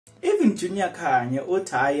Even Junior Khanye,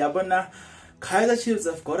 Utai, Yabona, Kaizer Chiefs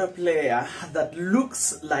have got a player that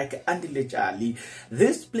looks like Andile Jali.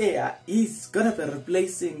 This player is going to be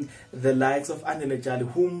replacing the likes of Andile Jali,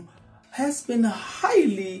 whom has been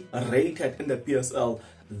highly rated in the PSL.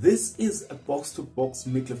 This is a box-to-box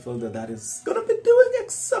midfielder that is going to be doing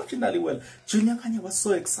exceptionally well. Junior Khanye was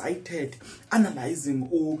so excited analyzing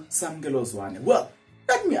Samkelo Zwane. Well,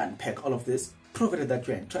 let me unpack all of this, provided that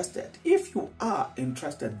you're interested. If you are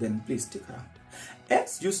interested, then please stick around.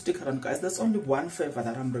 As you stick around, guys, there's only one favor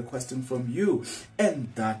that I'm requesting from you,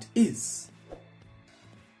 and that is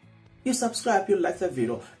you subscribe, you like the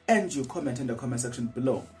video, and you comment in the comment section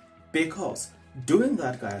below. Because doing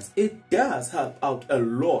that, guys, it does help out a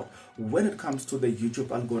lot when it comes to the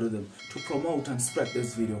YouTube algorithm to promote and spread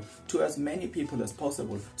this video to as many people as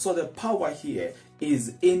possible. So the power here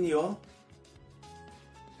is in your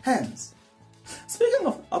hands. Speaking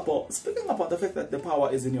about the fact that the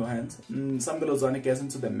power is in your hands, Samkelo Zwane gets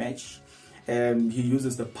into the match. He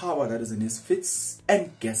uses the power that is in his fists,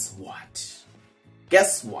 and guess what?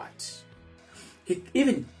 Guess what? He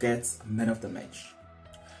even gets man of the match.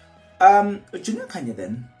 Junior Khanye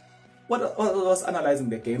then was analyzing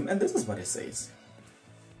the game, and this is what he says.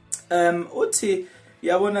 Uti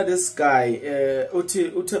yabona this guy uti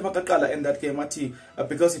makaqala in that game ati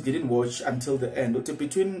because he didn't watch until the end. Uti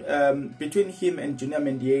between him and Junior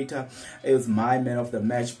Mediator is my man of the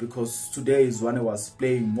match, because today Zwane was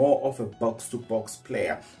playing more of a box-to-box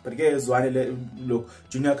player. But again, Zwane, look,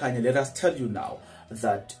 Junior Khanye, let us tell you now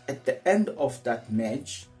that at the end of that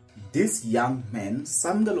match, this young man,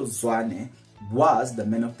 Samkelo Zwane, was the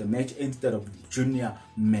man of the match instead of Junior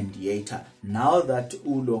Mediator. Now that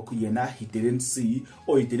Ulokuyena, he didn't see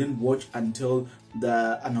or he didn't watch until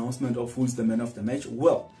the announcement of who's the man of the match,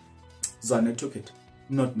 well, Zwane took it,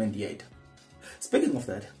 not Mediator. Speaking of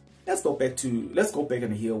that, let's go back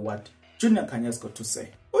and hear what Junior Khanye has got to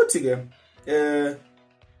say. Uti,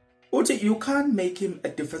 you can't make him a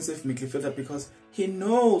defensive midfielder because he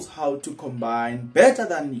knows how to combine better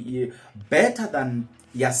than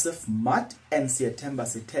Yasef Mat and Siyathemba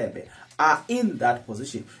Sithebe are in that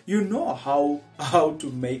position. You know how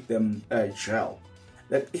to make them gel.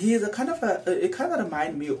 That he is it kind of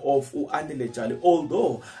remind me of Andile Jali,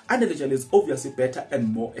 although Andile Jali is obviously better and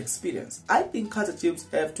more experienced. I think Kaizer Chiefs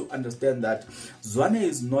have to understand that Zwane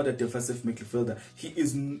is not a defensive midfielder. He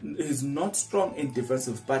is not strong in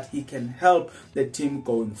defensive, but he can help the team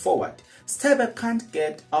going forward. Sithebe can't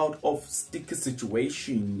get out of sticky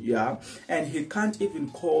situation, yeah, and he can't even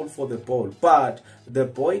call for the ball, but the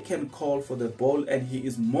boy can call for the ball, and he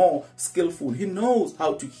is more skillful. He knows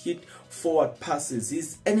how to hit forward passes.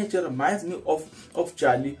 His energy reminds me of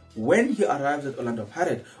Jali when he arrives at Orlando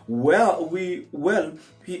Pirates.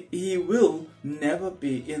 He will never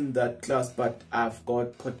be in that class, but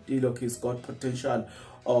he's got potential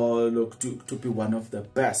to be one of the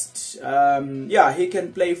best. Yeah, he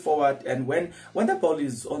can play forward, and when the ball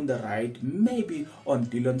is on the right, maybe on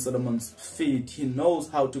Dylan Solomon's feet, he knows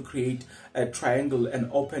how to create a triangle and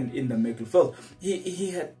open in the midfield.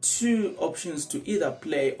 He had two options to either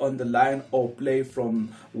play on the line or play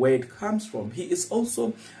from where it comes from. He is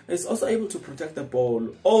also able to protect the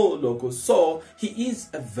ball. So he is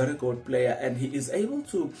a very good player, and he is able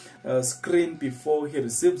to screen before he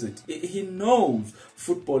receives it. He knows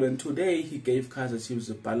football, and today he gave Kaizer Chiefs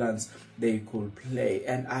the balance they could play.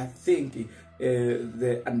 And I think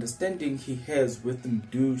the understanding he has with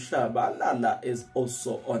Mdu Shabalala is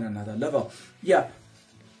also on another level. Yeah,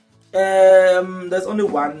 there's only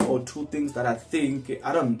one or two things that I think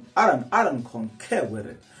I don't concur with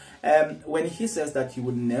it. When he says that he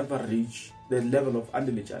would never reach the level of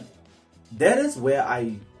Andile Jali, that is where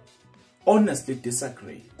I honestly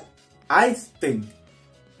disagree. I think,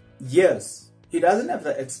 yes, he doesn't have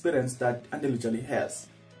the experience that Andile Jali has.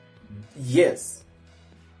 Yes.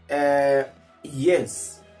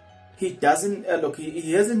 Yes. He doesn't,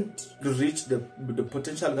 he hasn't reached the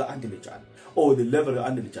potential of Andile Jali or the level of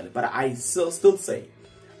Andile Jali. But I still say,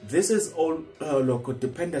 this is all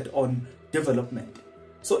dependent on development.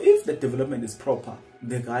 So if the development is proper,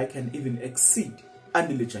 the guy can even exceed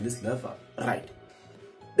Andile Jali's level, right?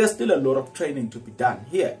 There's still a lot of training to be done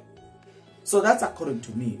here. So that's according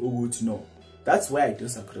to me, no. That's where I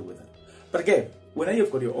disagree with it. But again, when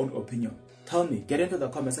you've got your own opinion, tell me, get into the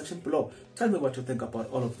comment section below. Tell me what you think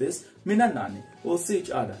about all of this. Mina Nani, we'll see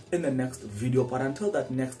each other in the next video. But until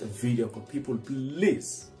that next video, people,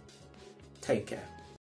 please take care.